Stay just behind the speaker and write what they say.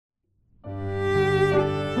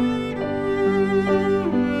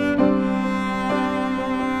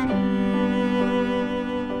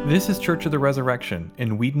This is Church of the Resurrection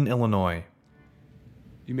in Wheaton, Illinois.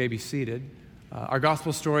 You may be seated. Our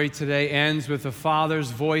gospel story today ends with the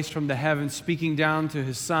Father's voice from the heavens speaking down to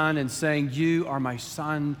his Son and saying, "You are my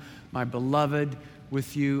Son, my beloved.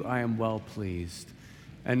 With you I am well pleased."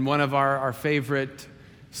 And one of our favorite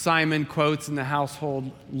Simon quotes in the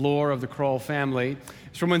household lore of the Kroll family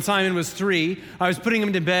is from when Simon was 3. I was putting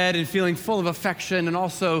him to bed and feeling full of affection and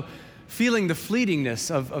also feeling the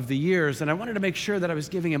fleetingness of the years. And I wanted to make sure that I was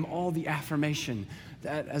giving him all the affirmation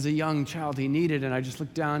that as a young child he needed. And I just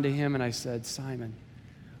looked down to him and I said, "Simon,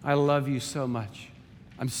 I love you so much.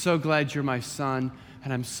 I'm so glad you're my son,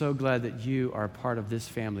 and I'm so glad that you are a part of this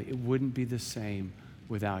family. It wouldn't be the same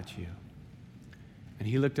without you." And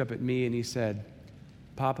he looked up at me and he said,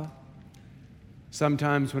 "Papa,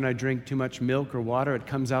 sometimes when I drink too much milk or water, it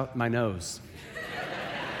comes out my nose."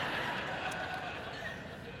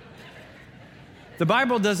 The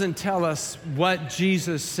Bible doesn't tell us what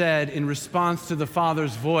Jesus said in response to the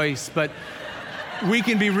Father's voice, but we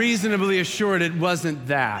can be reasonably assured it wasn't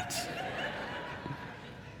that.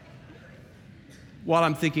 While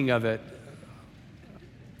I'm thinking of it,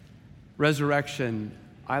 Resurrection,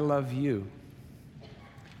 I love you.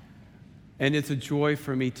 And it's a joy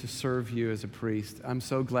for me to serve you as a priest. I'm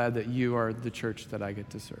so glad that you are the church that I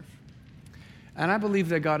get to serve. And I believe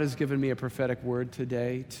that God has given me a prophetic word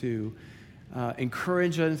today to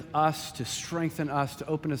encourage us, to strengthen us, to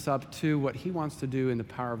open us up to what he wants to do in the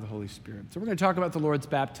power of the Holy Spirit. So we're going to talk about the Lord's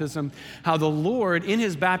baptism, how the Lord in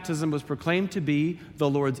his baptism was proclaimed to be the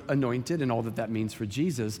Lord's anointed and all that means for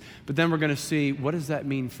Jesus. But then we're going to see what does that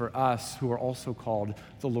mean for us who are also called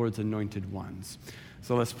the Lord's anointed ones.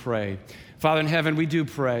 So let's pray. Father in heaven, we do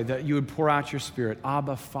pray that you would pour out your Spirit.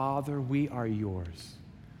 Abba, Father, we are yours.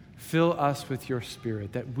 Fill us with your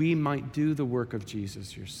Spirit that we might do the work of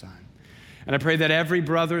Jesus, your Son. And I pray that every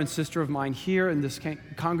brother and sister of mine here in this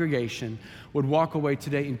congregation would walk away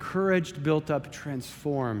today encouraged, built up,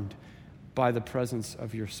 transformed by the presence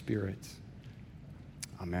of your Spirit.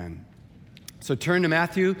 Amen. So turn to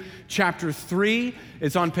Matthew chapter 3.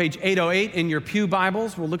 It's on page 808 in your pew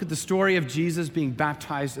Bibles. We'll look at the story of Jesus being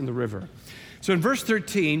baptized in the river. So in verse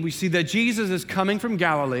 13, we see that Jesus is coming from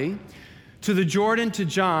Galilee to the Jordan to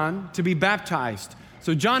John to be baptized.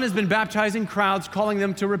 So John has been baptizing crowds, calling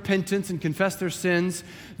them to repentance and confess their sins.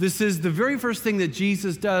 This is the very first thing that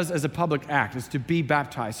Jesus does as a public act, is to be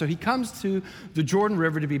baptized. So he comes to the Jordan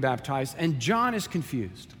River to be baptized, and John is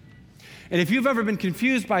confused. And if you've ever been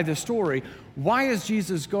confused by this story, why is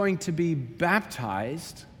Jesus going to be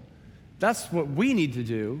baptized? That's what we need to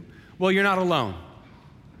do. Well, you're not alone.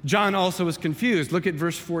 John also was confused. Look at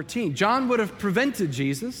verse 14. John would have prevented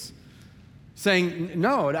Jesus, saying,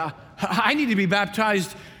 "No, I need to be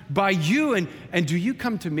baptized by you, and do you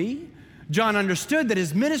come to me?" John understood that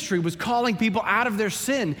his ministry was calling people out of their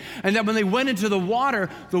sin, and that when they went into the water,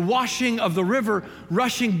 the washing of the river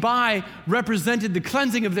rushing by represented the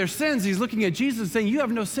cleansing of their sins. He's looking at Jesus saying, "You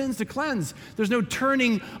have no sins to cleanse. There's no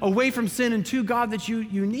turning away from sin and to God that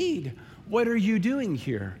you need. What are you doing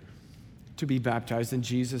here to be baptized?" And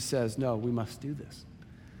Jesus says, "No, we must do this."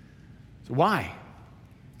 So why?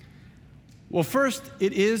 Well, first,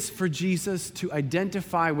 it is for Jesus to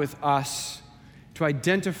identify with us, to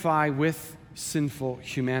identify with sinful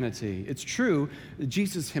humanity. It's true that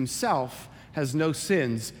Jesus himself has no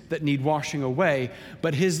sins that need washing away,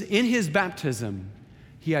 but in his baptism,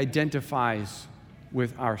 he identifies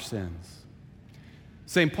with our sins.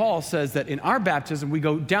 St. Paul says that in our baptism, we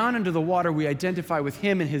go down into the water, we identify with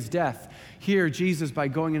him in his death. Here, Jesus, by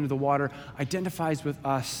going into the water, identifies with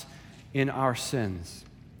us in our sins.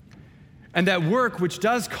 And that work, which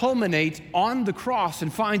does culminate on the cross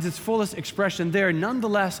and finds its fullest expression there,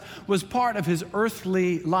 nonetheless was part of his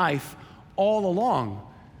earthly life all along.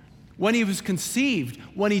 When he was conceived,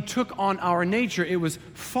 when he took on our nature, it was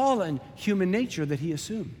fallen human nature that he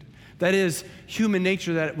assumed. That is, human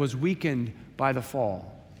nature that was weakened by the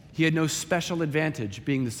fall. He had no special advantage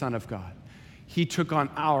being the Son of God. He took on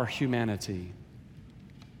our humanity.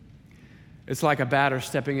 It's like a batter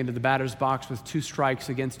stepping into the batter's box with 2 strikes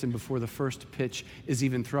against him before the first pitch is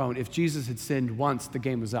even thrown. If Jesus had sinned once, the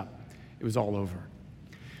game was up. It was all over.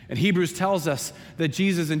 And Hebrews tells us that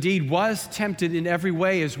Jesus indeed was tempted in every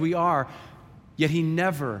way as we are, yet he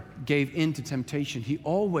never gave in to temptation. He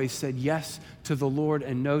always said yes to the Lord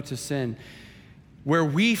and no to sin. Where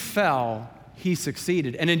we fell, he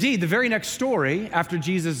succeeded. And indeed, the very next story after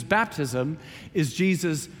Jesus' baptism is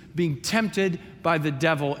Jesus being tempted by the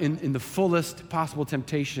devil in the fullest possible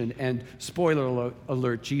temptation. And spoiler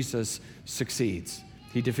alert, Jesus succeeds.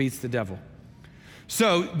 He defeats the devil.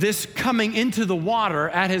 So this coming into the water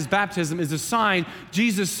at his baptism is a sign,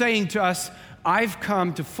 Jesus saying to us, I've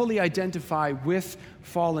come to fully identify with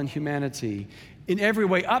fallen humanity in every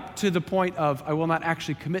way, up to the point of I will not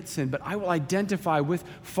actually commit sin, but I will identify with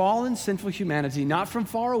fallen, sinful humanity, not from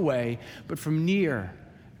far away, but from near,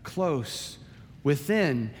 close,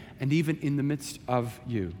 within, and even in the midst of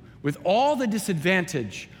you. With all the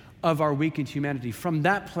disadvantage of our weakened humanity, from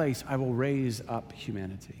that place I will raise up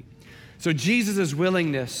humanity. So Jesus'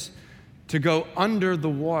 willingness to go under the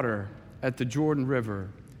water at the Jordan River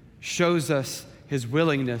shows us his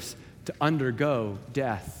willingness to undergo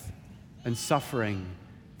death and suffering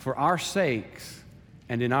for our sakes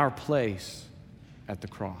and in our place at the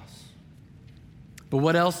cross. But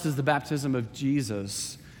what else does the baptism of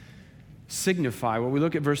Jesus signify? Well, we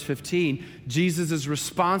look at verse 15. Jesus'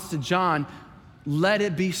 response to John, let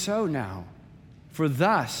it be so now, for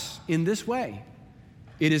thus, in this way,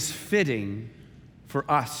 it is fitting for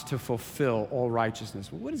us to fulfill all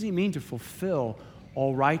righteousness. Well, what does he mean to fulfill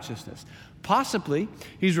all righteousness? Possibly,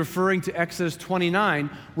 he's referring to Exodus 29,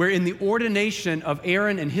 where in the ordination of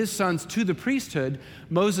Aaron and his sons to the priesthood,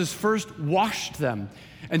 Moses first washed them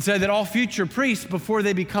and said that all future priests, before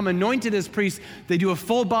they become anointed as priests, they do a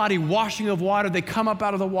full body washing of water. They come up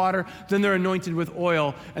out of the water, then they're anointed with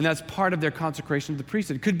oil, and that's part of their consecration to the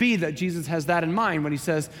priesthood. It could be that Jesus has that in mind when he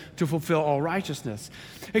says to fulfill all righteousness.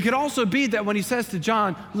 It could also be that when he says to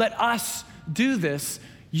John, let us do this,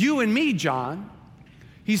 you and me, John,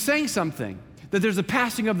 he's saying something, that there's a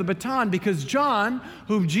passing of the baton, because John,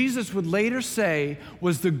 whom Jesus would later say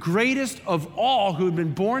was the greatest of all who had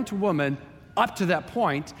been born to woman up to that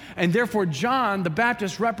point, and therefore John the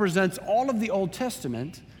Baptist represents all of the Old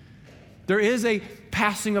Testament. There is a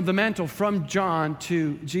passing of the mantle from John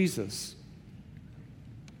to Jesus.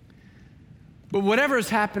 But whatever is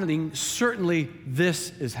happening, certainly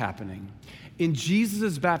this is happening. In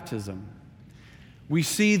Jesus' baptism, we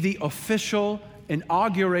see the official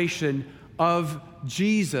inauguration of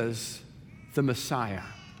Jesus, the Messiah.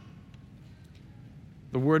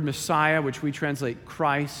 The word Messiah, which we translate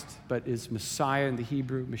Christ, but is Messiah in the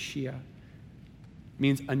Hebrew, Mashiach,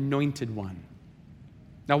 means anointed one.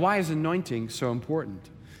 Now, why is anointing so important?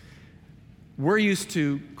 We're used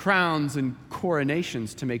to crowns and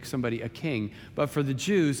coronations to make somebody a king, but for the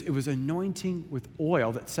Jews, it was anointing with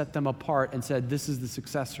oil that set them apart and said, this is the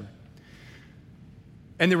successor.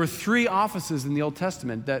 And there were 3 offices in the Old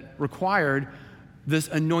Testament that required this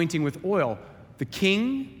anointing with oil: the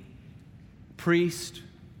king, priest,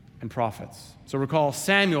 and prophets. So recall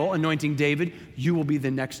Samuel anointing David, you will be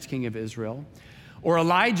the next king of Israel. Or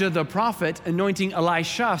Elijah the prophet anointing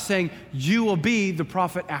Elisha, saying, you will be the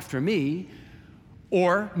prophet after me.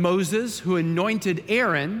 Or Moses, who anointed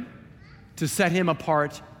Aaron to set him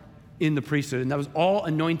apart in the priesthood. And that was all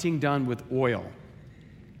anointing done with oil.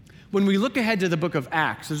 When we look ahead to the book of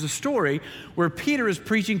Acts, there's a story where Peter is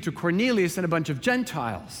preaching to Cornelius and a bunch of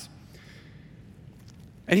Gentiles.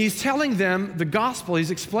 And he's telling them the gospel.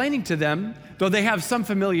 He's explaining to them, though they have some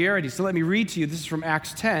familiarity. So let me read to you. This is from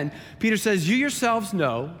Acts 10. Peter says, you yourselves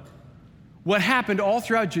know what happened all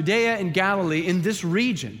throughout Judea and Galilee in this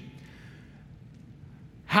region.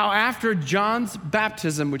 How after John's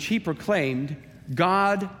baptism, which he proclaimed,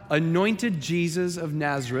 God anointed Jesus of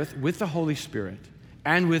Nazareth with the Holy Spirit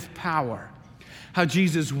and with power. How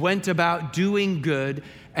Jesus went about doing good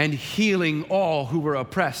and healing all who were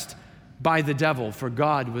oppressed by the devil, for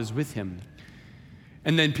God was with him.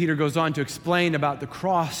 And then Peter goes on to explain about the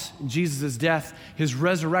cross, Jesus' death, his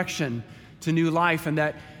resurrection to new life, and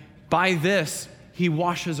that by this he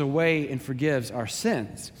washes away and forgives our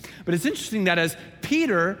sins. But it's interesting that as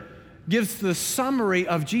Peter gives the summary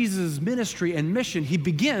of Jesus' ministry and mission, he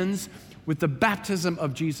begins with the baptism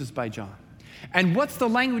of Jesus by John. And what's the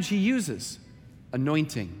language he uses?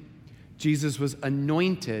 Anointing. Jesus was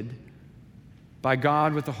anointed by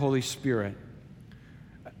God with the Holy Spirit.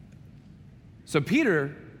 So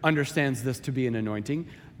Peter understands this to be an anointing.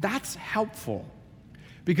 That's helpful,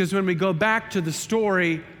 because when we go back to the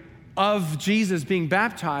story of Jesus being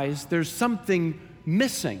baptized, there's something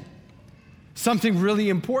missing, something really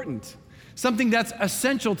important, something that's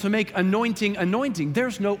essential to make anointing.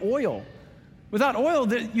 There's no oil. Without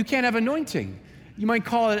oil, you can't have anointing. You might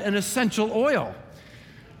call it an essential oil.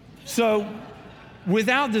 So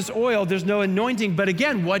without this oil, there's no anointing. But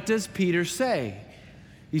again, what does Peter say?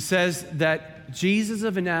 He says that Jesus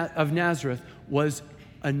of Nazareth was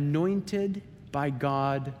anointed by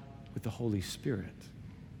God with the Holy Spirit.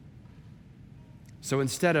 So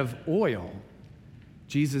instead of oil,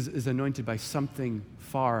 Jesus is anointed by something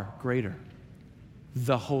far greater,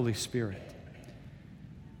 the Holy Spirit.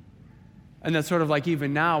 And that's sort of like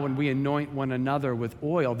even now when we anoint one another with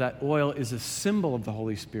oil, that oil is a symbol of the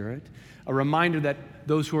Holy Spirit, a reminder that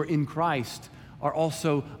those who are in Christ are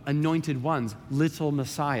also anointed ones, little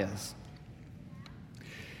messiahs.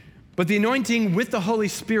 But the anointing with the Holy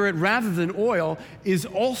Spirit rather than oil is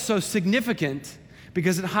also significant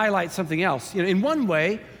because it highlights something else. In one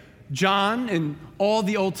way, John in all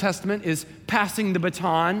the Old Testament is passing the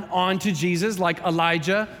baton on to Jesus like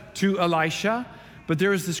Elijah to Elisha, but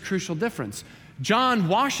there is this crucial difference. John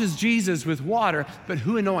washes Jesus with water, but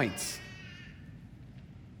who anoints?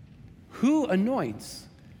 Who anoints?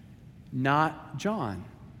 Not John.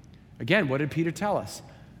 Again, what did Peter tell us?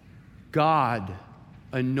 God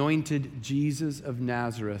anointed Jesus of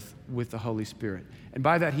Nazareth with the Holy Spirit. And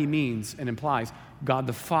by that he means and implies God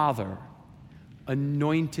the Father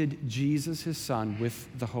anointed Jesus, his Son, with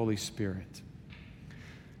the Holy Spirit.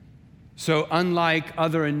 So unlike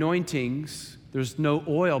other anointings, there's no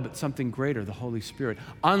oil, but something greater, the Holy Spirit.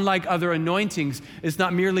 Unlike other anointings, it's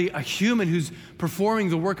not merely a human who's performing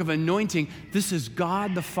the work of anointing. This is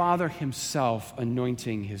God the Father himself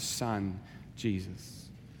anointing his Son, Jesus.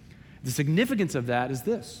 The significance of that is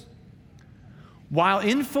this. While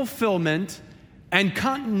in fulfillment and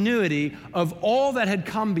continuity of all that had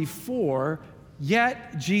come before,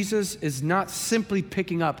 yet Jesus is not simply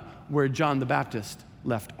picking up where John the Baptist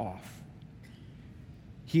left off.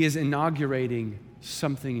 He is inaugurating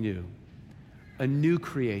something new, a new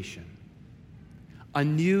creation, a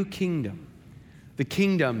new kingdom, the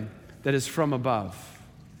kingdom that is from above.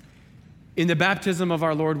 In the baptism of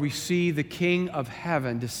our Lord, we see the King of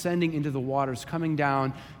heaven descending into the waters, coming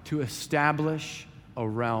down to establish a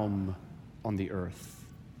realm on the earth.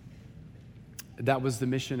 That was the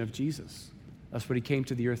mission of Jesus. That's what he came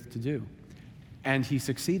to the earth to do. And he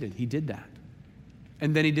succeeded. He did that.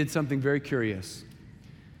 And then he did something very curious.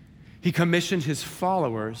 He commissioned his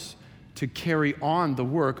followers to carry on the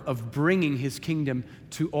work of bringing his kingdom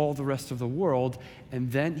to all the rest of the world,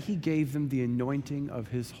 and then he gave them the anointing of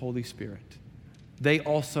his Holy Spirit. They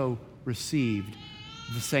also received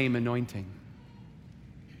the same anointing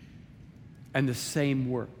and the same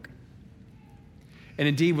work. And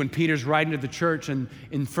indeed, when Peter's writing to the church, and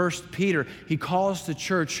in 1 Peter, he calls the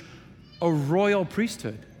church a royal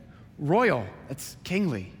priesthood. Royal, that's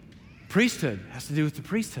kingly. Priesthood has to do with the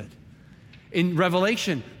priesthood. In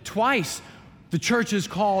Revelation, twice, the church is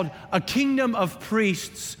called a kingdom of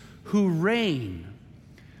priests who reign.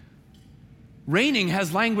 Reigning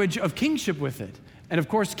has language of kingship with it. And of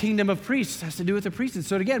course, kingdom of priests has to do with the priesthood.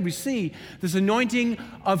 So again, we see this anointing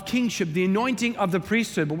of kingship, the anointing of the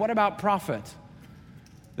priesthood. But what about prophet?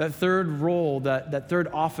 That third role, that third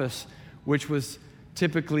office, which was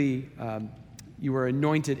typically, you were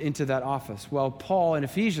anointed into that office. Well, Paul in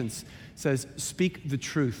Ephesians says, speak the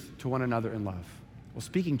truth to one another in love. Well,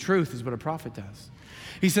 speaking truth is what a prophet does.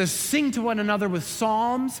 He says, sing to one another with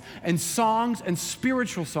psalms and songs and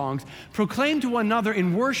spiritual songs. Proclaim to one another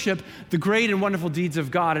in worship the great and wonderful deeds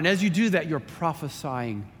of God. And as you do that, you're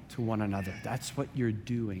prophesying to one another. That's what you're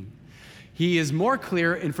doing. He is more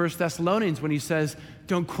clear in 1 Thessalonians when he says,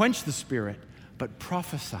 don't quench the spirit, but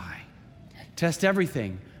prophesy. Test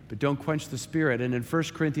everything, but don't quench the spirit. And in 1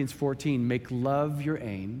 Corinthians 14, make love your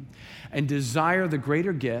aim and desire the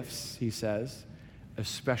greater gifts, he says,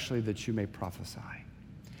 especially that you may prophesy.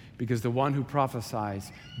 Because the one who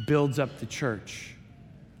prophesies builds up the church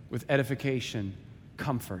with edification,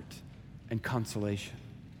 comfort, and consolation.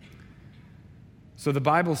 So the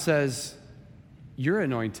Bible says you're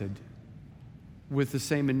anointed with the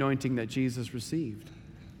same anointing that Jesus received.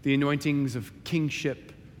 The anointings of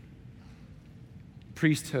kingship,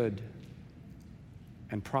 priesthood,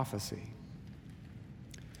 and prophecy.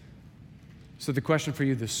 So the question for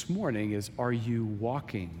you this morning is, are you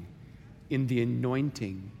walking in the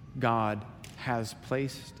anointing God has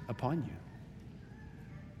placed upon you?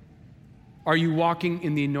 Are you walking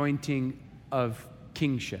in the anointing of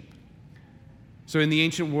kingship? So in the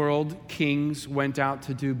ancient world, kings went out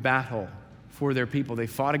to do battle for their people. They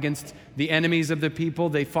fought against the enemies of the people.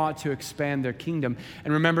 They fought to expand their kingdom.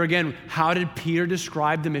 And remember again, how did Peter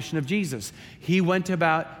describe the mission of Jesus? He went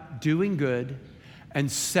about doing good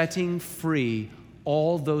and setting free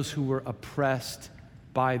all those who were oppressed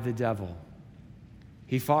by the devil.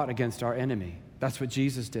 He fought against our enemy. That's what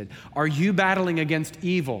Jesus did. Are you battling against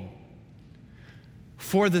evil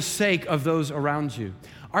for the sake of those around you?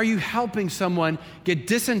 Are you helping someone get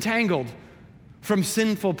disentangled from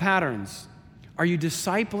sinful patterns? Are you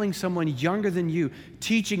discipling someone younger than you,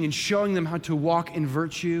 teaching and showing them how to walk in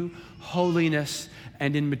virtue, holiness,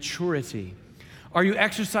 and in maturity? Are you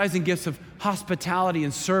exercising gifts of hospitality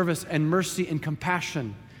and service and mercy and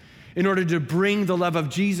compassion? in order to bring the love of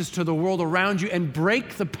Jesus to the world around you and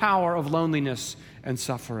break the power of loneliness and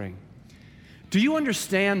suffering. Do you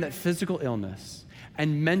understand that physical illness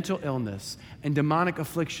and mental illness and demonic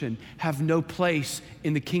affliction have no place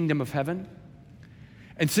in the kingdom of heaven?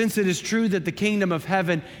 And since it is true that the kingdom of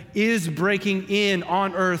heaven is breaking in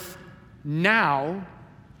on earth now,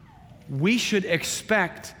 we should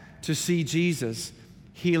expect to see Jesus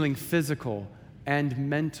healing physical and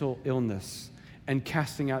mental illness and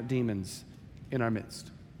casting out demons in our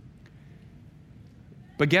midst.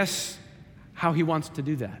 But guess how he wants to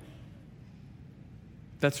do that?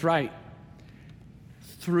 That's right,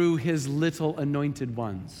 through his little anointed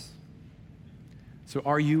ones. So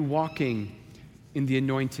are you walking in the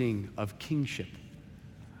anointing of kingship?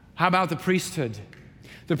 How about the priesthood?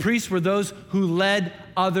 The priests were those who led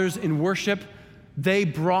others in worship. They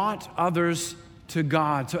brought others to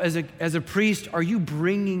God. So as a priest, are you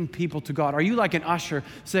bringing people to God? Are you like an usher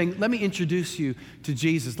saying, let me introduce you to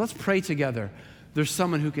Jesus. Let's pray together. There's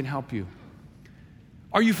someone who can help you.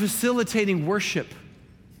 Are you facilitating worship?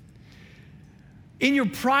 In your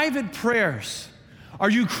private prayers, are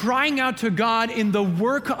you crying out to God in the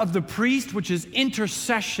work of the priest, which is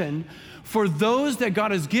intercession, for those that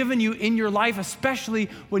God has given you in your life, especially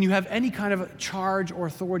when you have any kind of charge or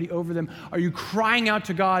authority over them? Are you crying out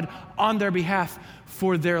to God on their behalf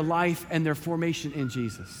for their life and their formation in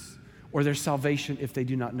Jesus, or their salvation if they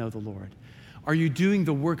do not know the Lord? Are you doing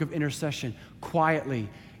the work of intercession quietly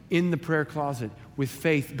in the prayer closet with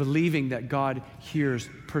faith, believing that God hears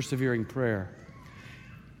persevering prayer?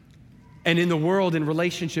 And in the world, in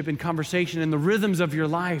relationship, in conversation, in the rhythms of your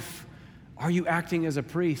life, are you acting as a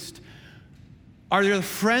priest? Are there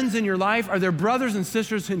friends in your life? Are there brothers and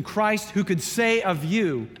sisters in Christ who could say of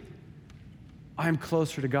you, I'm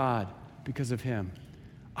closer to God because of him.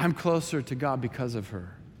 I'm closer to God because of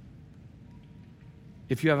her.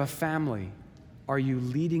 If you have a family, are you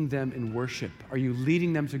leading them in worship? Are you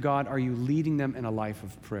leading them to God? Are you leading them in a life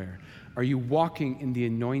of prayer? Are you walking in the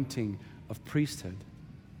anointing of priesthood?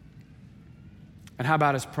 And how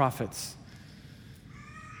about as prophets?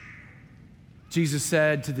 Jesus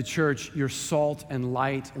said to the church, you're salt and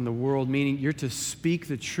light in the world, meaning you're to speak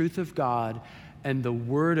the truth of God and the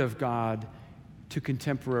word of God to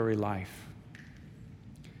contemporary life.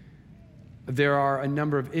 There are a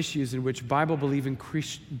number of issues in which Bible-believing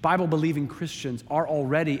Christians are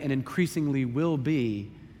already and increasingly will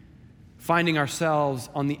be finding ourselves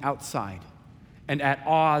on the outside and at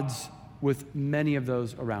odds with many of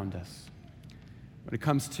those around us. When it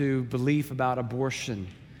comes to belief about abortion,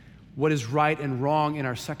 what is right and wrong in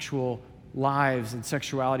our sexual lives and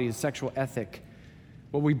sexuality and sexual ethic,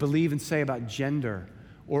 what we believe and say about gender,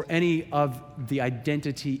 or any of the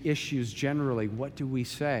identity issues generally, what do we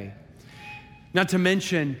say? Not to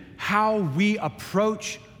mention how we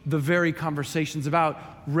approach the very conversations about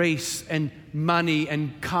race and money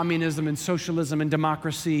and communism and socialism and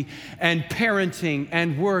democracy and parenting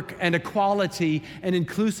and work and equality and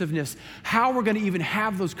inclusiveness. How we're going to even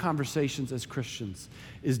have those conversations as Christians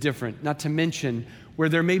is different. Not to mention where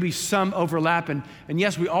there may be some overlap. And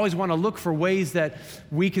yes, we always want to look for ways that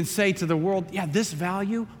we can say to the world, yeah, this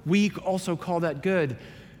value, we also call that good.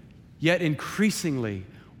 Yet increasingly,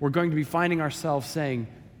 we're going to be finding ourselves saying,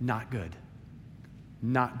 not good,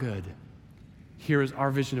 not good. Here is our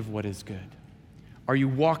vision of what is good. Are you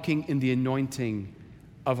walking in the anointing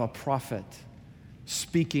of a prophet,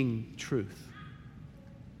 speaking truth?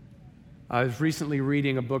 I was recently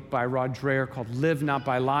reading a book by Rod Dreher called Live Not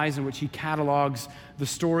by Lies, in which he catalogs the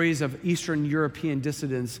stories of Eastern European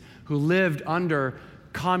dissidents who lived under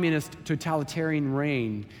communist totalitarian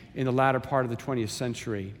reign in the latter part of the 20th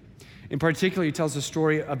century. In particular, he tells the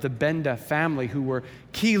story of the Benda family, who were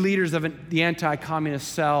key leaders of the anti-communist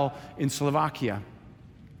cell in Slovakia.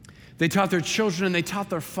 They taught their children and they taught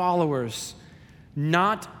their followers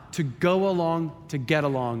not to go along to get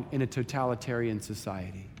along in a totalitarian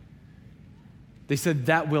society. They said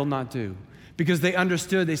that will not do. Because they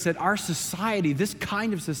understood, they said, our society, this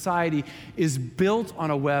kind of society, is built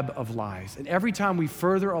on a web of lies. And every time we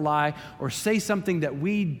further a lie or say something that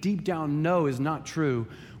we deep down know is not true,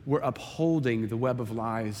 we're upholding the web of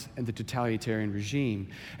lies and the totalitarian regime.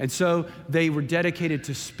 And so they were dedicated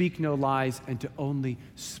to speak no lies and to only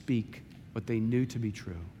speak what they knew to be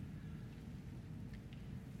true.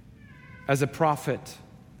 As a prophet,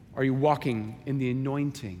 are you walking in the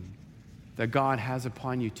anointing that God has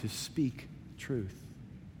upon you to speak truth?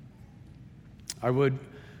 I would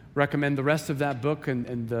recommend the rest of that book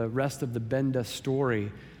and the rest of the Benda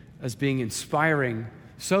story as being inspiring,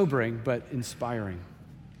 sobering, but inspiring.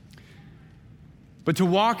 But to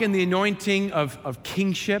walk in the anointing of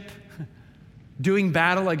kingship, doing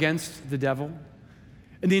battle against the devil.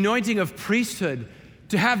 And the anointing of priesthood,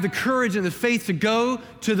 to have the courage and the faith to go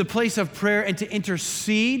to the place of prayer and to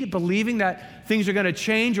intercede, believing that things are going to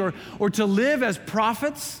change, or to live as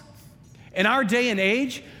prophets in our day and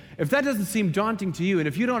age. If that doesn't seem daunting to you, and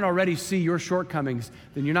if you don't already see your shortcomings,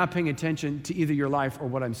 then you're not paying attention to either your life or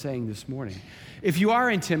what I'm saying this morning. If you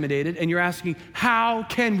are intimidated and you're asking, how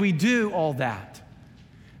can we do all that?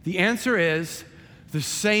 The answer is the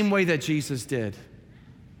same way that Jesus did.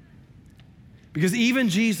 Because even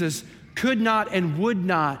Jesus could not and would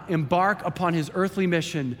not embark upon his earthly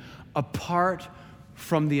mission apart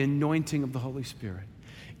from the anointing of the Holy Spirit.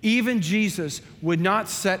 Even Jesus would not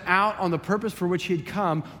set out on the purpose for which he had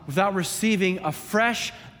come without receiving a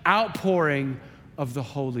fresh outpouring of the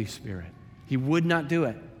Holy Spirit. He would not do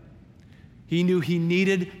it. He knew he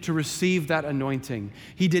needed to receive that anointing.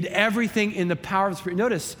 He did everything in the power of the Spirit.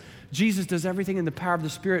 Notice, Jesus does everything in the power of the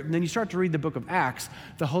Spirit. And then you start to read the book of Acts,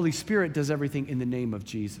 the Holy Spirit does everything in the name of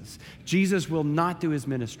Jesus. Jesus will not do his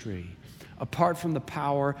ministry apart from the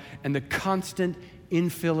power and the constant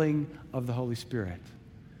infilling of the Holy Spirit.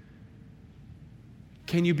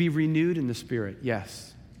 Can you be renewed in the Spirit?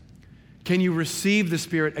 Yes. Can you receive the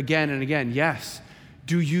Spirit again and again? Yes.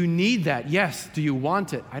 Do you need that? Yes. Do you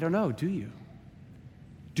want it? I don't know. Do you?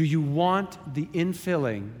 Do you want the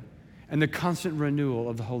infilling and the constant renewal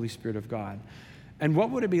of the Holy Spirit of God? And what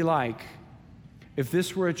would it be like if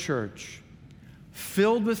this were a church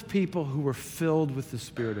filled with people who were filled with the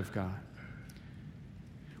Spirit of God?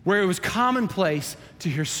 Where it was commonplace to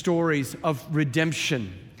hear stories of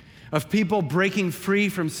redemption, of people breaking free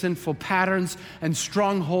from sinful patterns and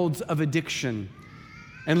strongholds of addiction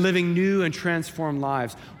and living new and transformed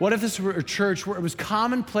lives. What if this were a church where it was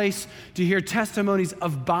commonplace to hear testimonies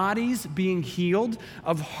of bodies being healed,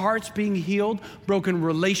 of hearts being healed, broken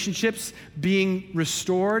relationships being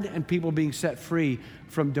restored, and people being set free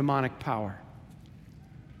from demonic power?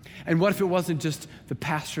 And what if it wasn't just the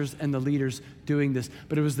pastors and the leaders doing this,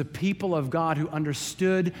 but it was the people of God who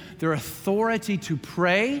understood their authority to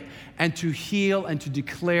pray and to heal and to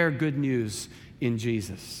declare good news in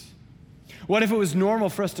Jesus? What if it was normal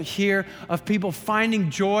for us to hear of people finding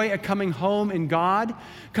joy at coming home in God,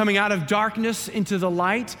 coming out of darkness into the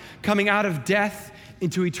light, coming out of death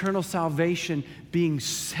into eternal salvation, being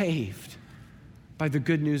saved by the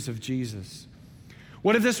good news of Jesus?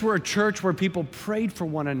 What if this were a church where people prayed for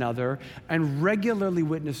one another and regularly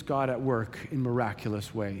witnessed God at work in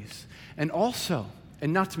miraculous ways? And also,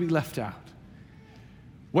 and not to be left out,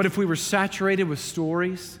 what if we were saturated with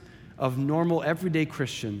stories of normal, everyday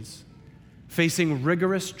Christians facing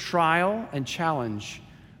rigorous trial and challenge,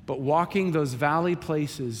 but walking those valley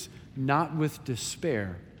places not with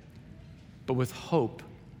despair, but with hope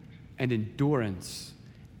and endurance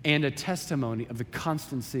and a testimony of the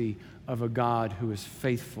constancy of a God who is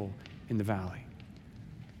faithful in the valley?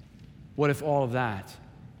 What if all of that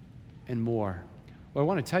and more? Well, I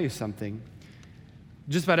want to tell you something.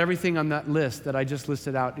 Just about everything on that list that I just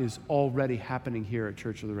listed out is already happening here at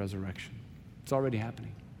Church of the Resurrection. It's already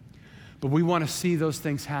happening. But we want to see those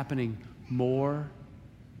things happening more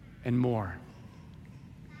and more.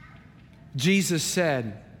 Jesus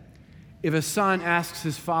said, if a son asks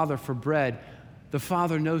his father for bread, the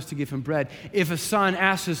father knows to give him bread. If a son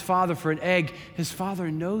asks his father for an egg, his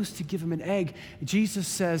father knows to give him an egg. Jesus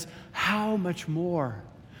says, how much more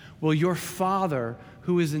will your Father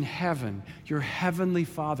who is in heaven, your heavenly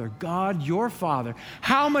Father, God, your Father,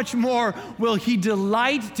 how much more will he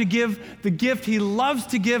delight to give the gift he loves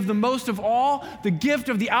to give the most of all, the gift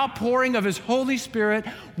of the outpouring of his Holy Spirit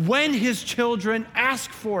when his children ask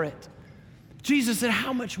for it? Jesus said,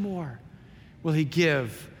 how much more will he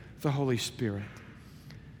give the Holy Spirit?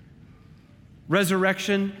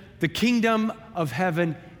 Resurrection, the kingdom of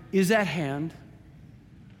heaven is at hand.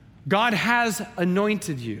 God has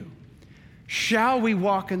anointed you. Shall we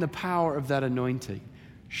walk in the power of that anointing?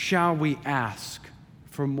 Shall we ask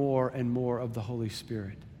for more and more of the Holy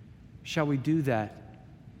Spirit? Shall we do that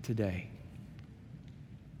today?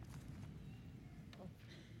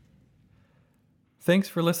 Thanks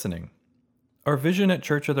for listening. Our vision at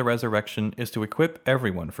Church of the Resurrection is to equip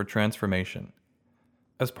everyone for transformation.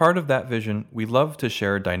 As part of that vision, we love to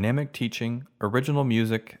share dynamic teaching, original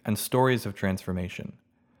music, and stories of transformation.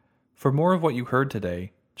 For more of what you heard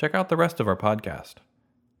today, check out the rest of our podcast.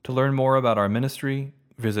 To learn more about our ministry,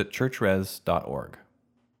 visit churchres.org.